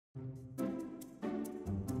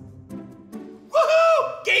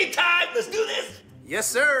Game time. Let's do this. Yes,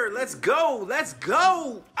 sir. Let's go. Let's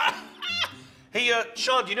go. Hey,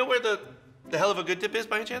 Sean, do you know where the Heluva Good dip is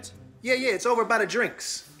by any chance? Yeah, it's over by the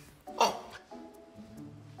drinks. Oh.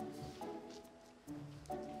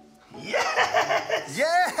 Yes!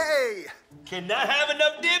 Yay! Cannot have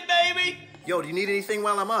enough dip, baby. Yo, do you need anything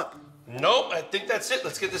while I'm up? Nope, I think that's it.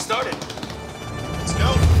 Let's get this started. Let's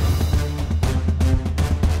go.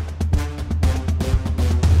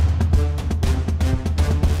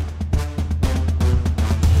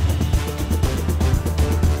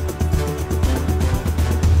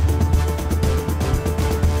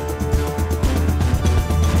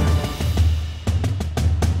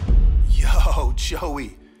 Yo,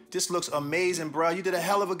 Joey. This looks amazing, bro. You did a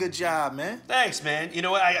hell of a good job, man. Thanks, man. You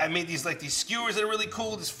know what? I made these skewers that are really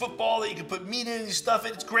cool. This football that you can put meat in and you stuff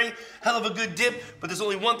it. It's great. Hell of a good dip. But there's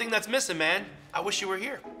only one thing that's missing, man. I wish you were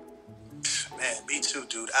here. Man, me too,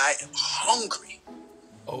 dude. I am hungry.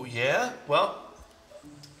 Oh, yeah? Well,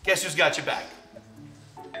 guess who's got your back?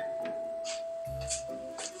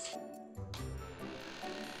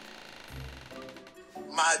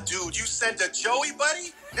 My dude, you sent a Joey,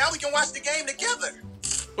 buddy? Now we can watch the game together.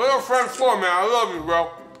 What are friends for, man? I love you, bro.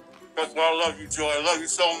 That's why I love you, Joey. I love you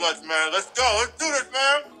so much, man. Let's go. Let's do this,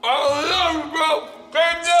 man. I love you, bro.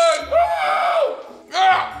 Game day. Woo!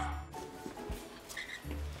 Yeah!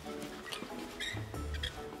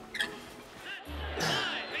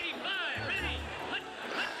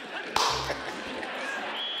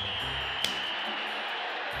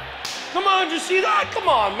 Come on, did you see that? Come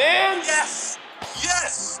on, man. Yes.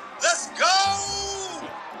 Yes. Let's go.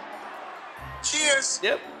 Cheers.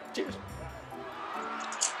 Yep. Cheers.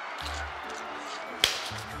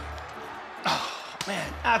 Oh,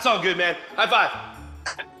 man. That's all good, man. High five.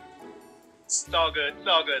 It's all good. It's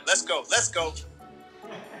all good. Let's go. Let's go.